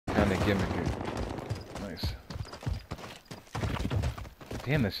trying to gimmick it. Nice.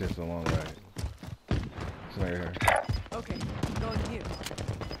 Damn, this shit's a long way. It's right here. Okay, going here.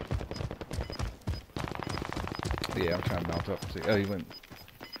 Yeah, I'm trying to bounce up. See, oh, he went.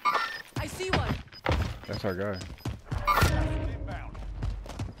 I see one. That's our guy.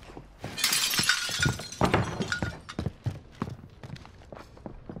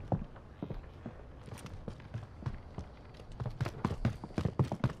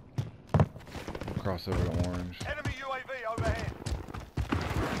 Cross over to orange. Enemy UAV overhead.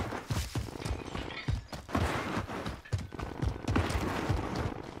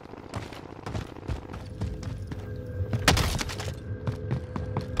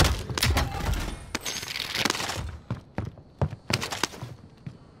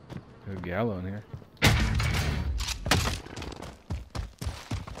 There's a Gallo in here.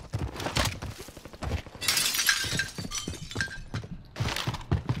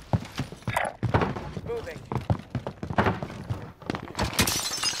 Moving.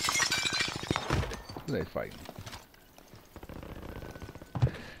 Who they fighting?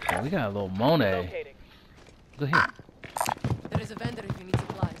 Yeah, we got a little Monet. Locating. Look here. There is a vendor if you need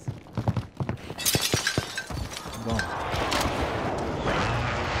supplies. I'm going.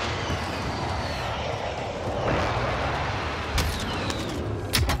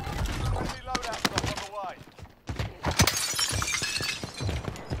 Enemy loadout drop on the way.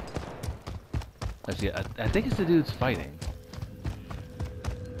 Let's see. I think it's the dudes fighting.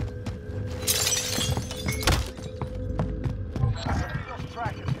 Enemy lost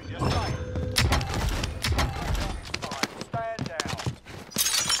track of you. You're safe. Stand down.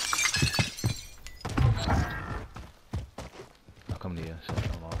 I'll come to you. Shit,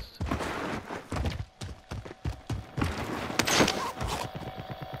 I lost.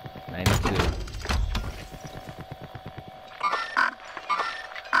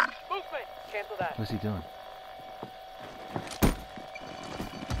 Movement. Cancel that. What's he doing?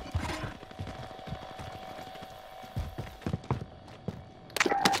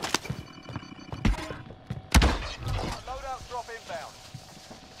 Loadout drop inbound.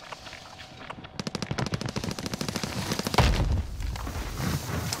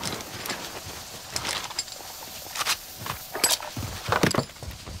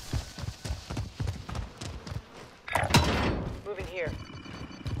 Moving here.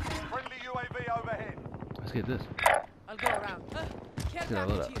 Friendly UAV overhead. Let's get this. I'll go around. Care Get our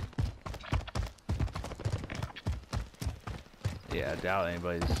load package up. here. Yeah, I doubt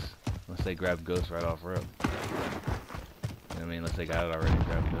anybody's unless they grab Ghost right off rip. You know what I mean? Unless they got it already,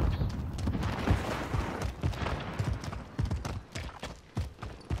 grab Ghost.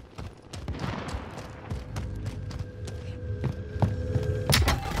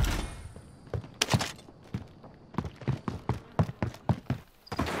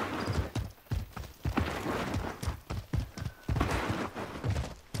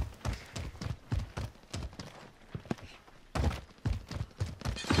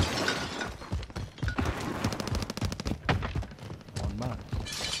 One box.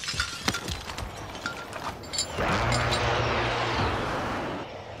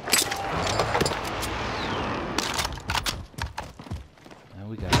 And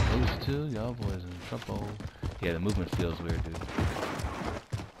we got those two. Y'all boys in trouble. Yeah, the movement feels weird, dude.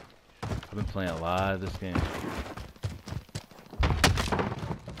 I've been playing a lot of this game.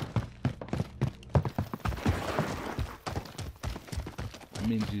 That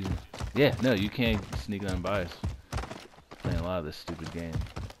means you... Yeah, no, you can't sneak on by us. Playing a lot of this stupid game.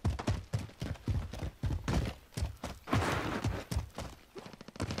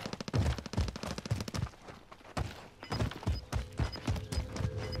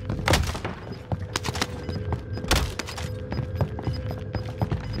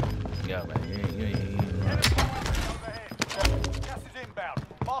 Yeah, man, you ain't Enemy UAV overhead. Gas is inbound.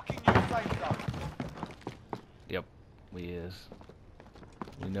 Marking you safe zone. Yep, we is.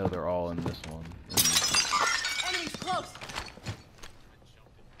 We know they're all in this one. Enemies close.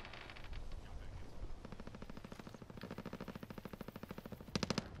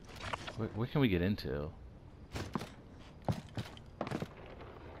 Where can we get into?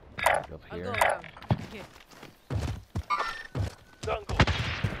 Up I'll go here. around. Here. Jungle.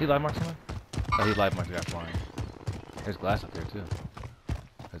 He live marked someone? Oh, he live marked the guy flying. There's glass up here too. Or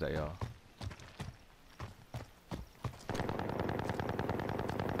is that y'all?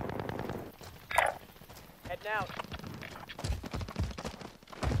 Heading out.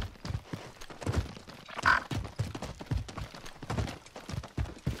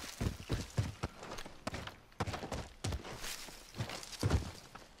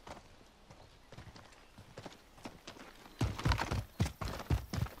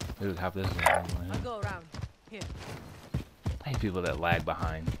 It was half this. I'll go around. Here. I hate people that lag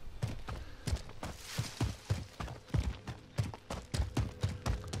behind.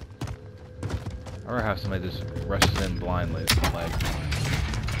 Or have somebody just rushes in blindly. Like,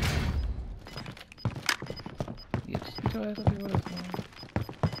 yeah, just get your ass up here with us, man.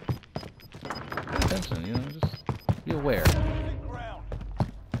 Pay attention, you know, just be aware. Ground.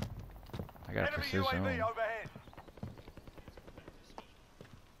 I got a Enemy precision. UAV overhead.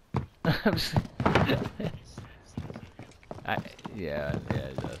 I'm just, yeah, it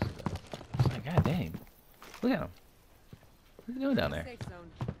does. It's like, god dang. Look at him. What's he doing down there? Safe zone.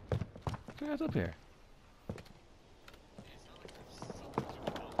 Get your ass up here.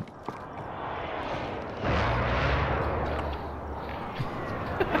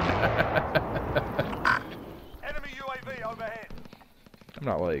 Enemy UAV overhead. I'm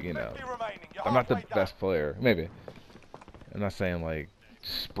not like, you know, 50 remaining. You're I'm not the halfway done. best player. Maybe. I'm not saying like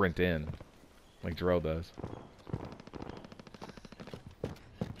sprint in like Jarrell does.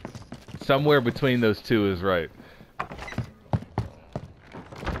 Somewhere between those two is right.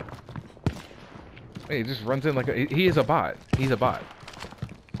 Hey, he just runs in like he is a bot. He's a bot.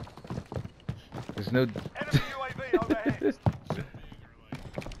 There's no Enemy UAV overhead.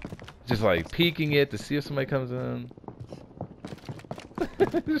 just like peeking it to see if somebody comes in.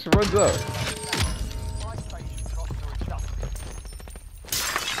 Just runs up. My station costs are adjusted.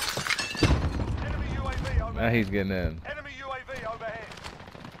 Enemy UAV Now overhead. he's getting in. Enemy UAV overhead.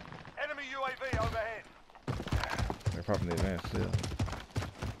 Enemy UAV overhead. They're popping the advance still.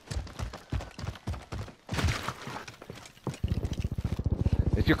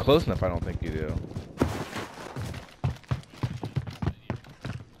 If you're close enough, I don't think you do.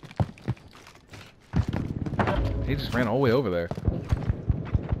 He just ran all the way over there.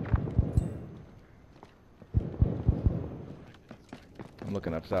 I'm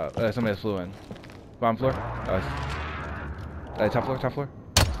looking up top. Somebody just flew in. Bottom floor? Top floor, top floor.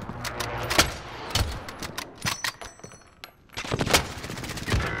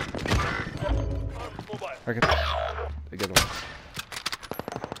 I get the one.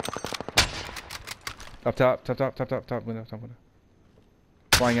 Up top window, top window.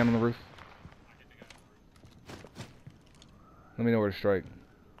 Flying out on the roof. Let me know where to strike.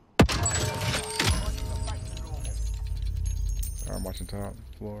 I'm watching top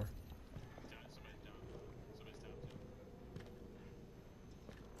floor.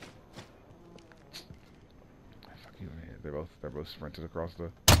 Fuck you, man. They're both sprinted across the.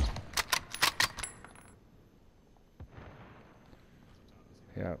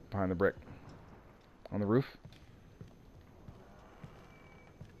 Yeah, behind the brick. On the roof.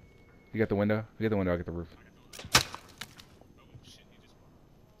 You got the window? You get the window, I get the roof.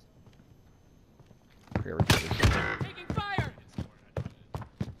 Here, Taking fire!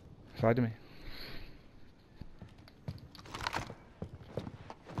 side to me.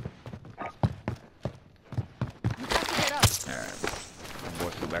 You have to get up. Alright.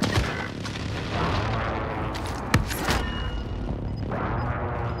 Boys, go back.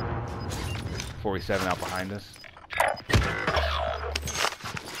 47 out behind us.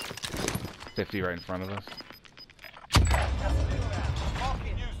 50 right in front of us.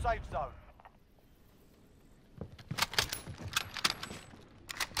 Marking new safe zone.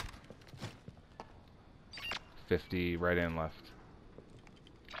 50 right and left.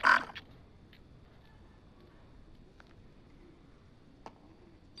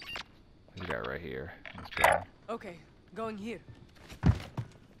 This guy right here. This building. Okay, going here.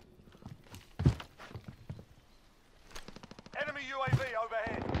 Enemy UAV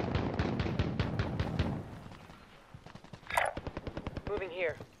overhead. Moving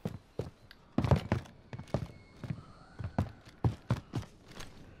here.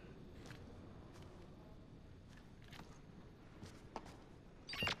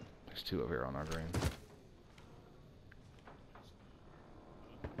 There's two over here on our green.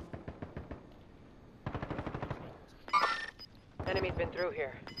 Enemy's been through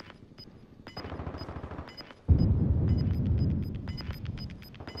here.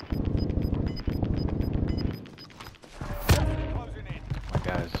 Closing in. My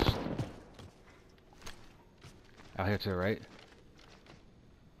guy's out here to the right.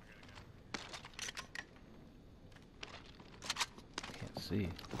 Can't see.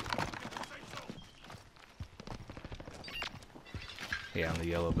 Yeah, on the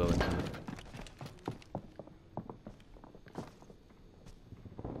yellow building too.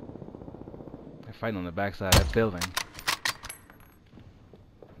 They're fighting on the backside of that building.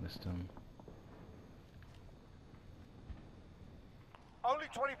 Missed him. Only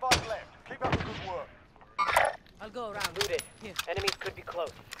 25 left. Keep up the good work. I'll go around. Looted. Here. Enemies could be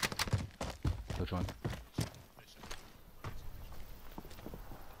close. Which one?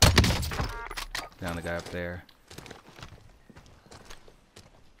 Down the guy up there.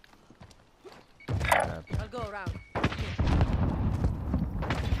 I'll go around.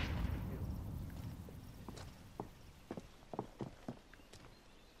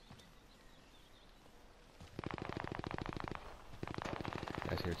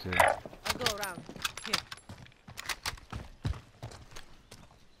 Guy's here too. I'll go around. Here.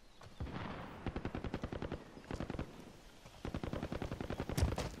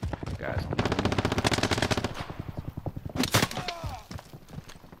 Guys on the move.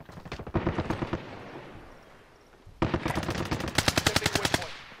 Sending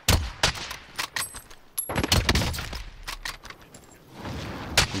waypoint.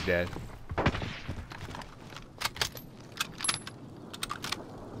 He's dead.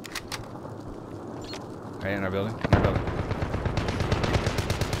 Right in our building. In our building.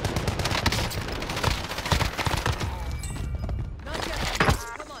 Not yet.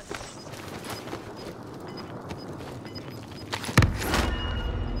 Come on.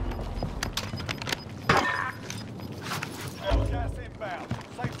 Gas inbound.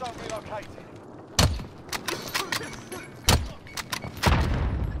 Safe zone relocated.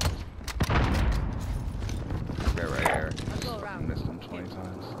 Guy right here. I'll go I around. missed him 20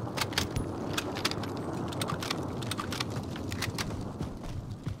 times.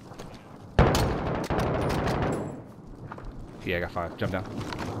 Yeah, I got 5. Jump down.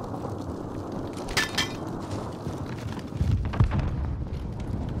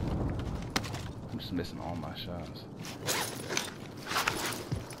 I'm just missing all my shots.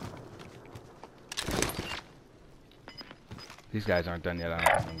 These guys aren't done yet. I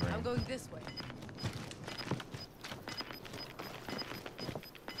don't think. I'm going this way.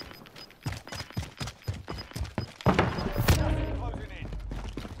 Closing in.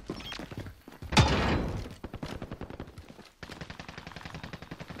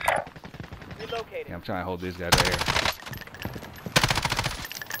 Relocated. Yeah, I'm trying to hold these guys right here.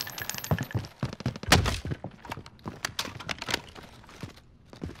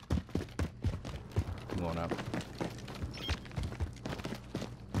 I'm going up.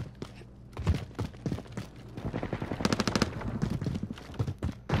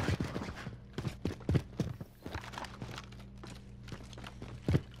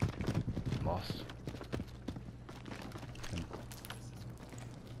 Lost.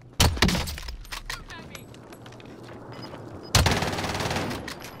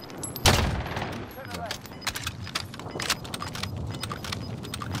 To the left.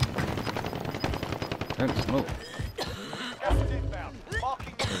 Don't smoke. Gas is inbound.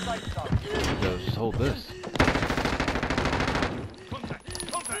 Marking your safe zone. Yo, just hold this.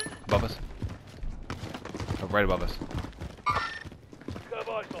 Above us. Oh, right above us. Got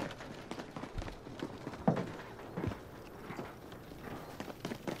eyes on.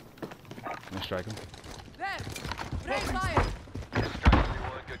 I'm gonna strike him. There. Break fire. Strike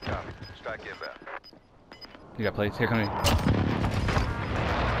 3-1, good copy. Strike inbound. You got plates? Here, come in.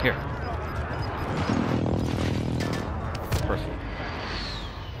 Here. First one.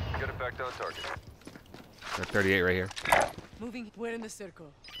 Good effect on target. Got 38 right here. Moving. We're in the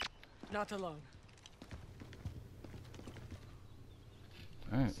circle. Not alone.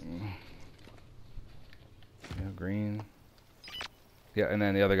 Alright. Yeah, green. Yeah, and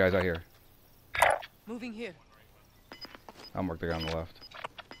then the other guy's out here. Moving here. I'll mark the guy on the left.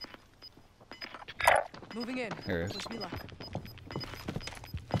 Moving in. Here it is. Wish me luck.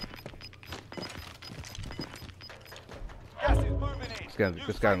 Gas is moving in.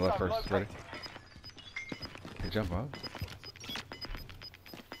 This guy on the left first. Ready? Okay, jump up.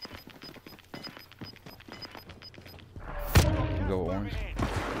 You go with orange.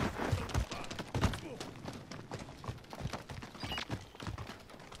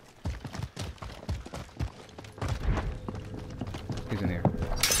 He's in here.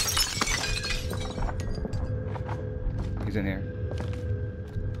 He's in here.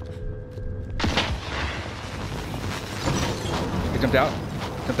 He jumped out.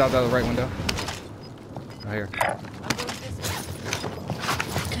 Jumped out the right window. Right here. I'm going this way.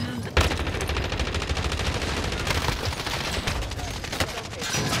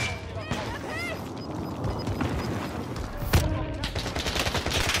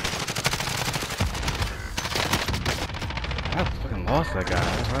 I fucking lost that guy.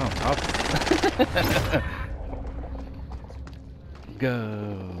 That's right on top of him. Go.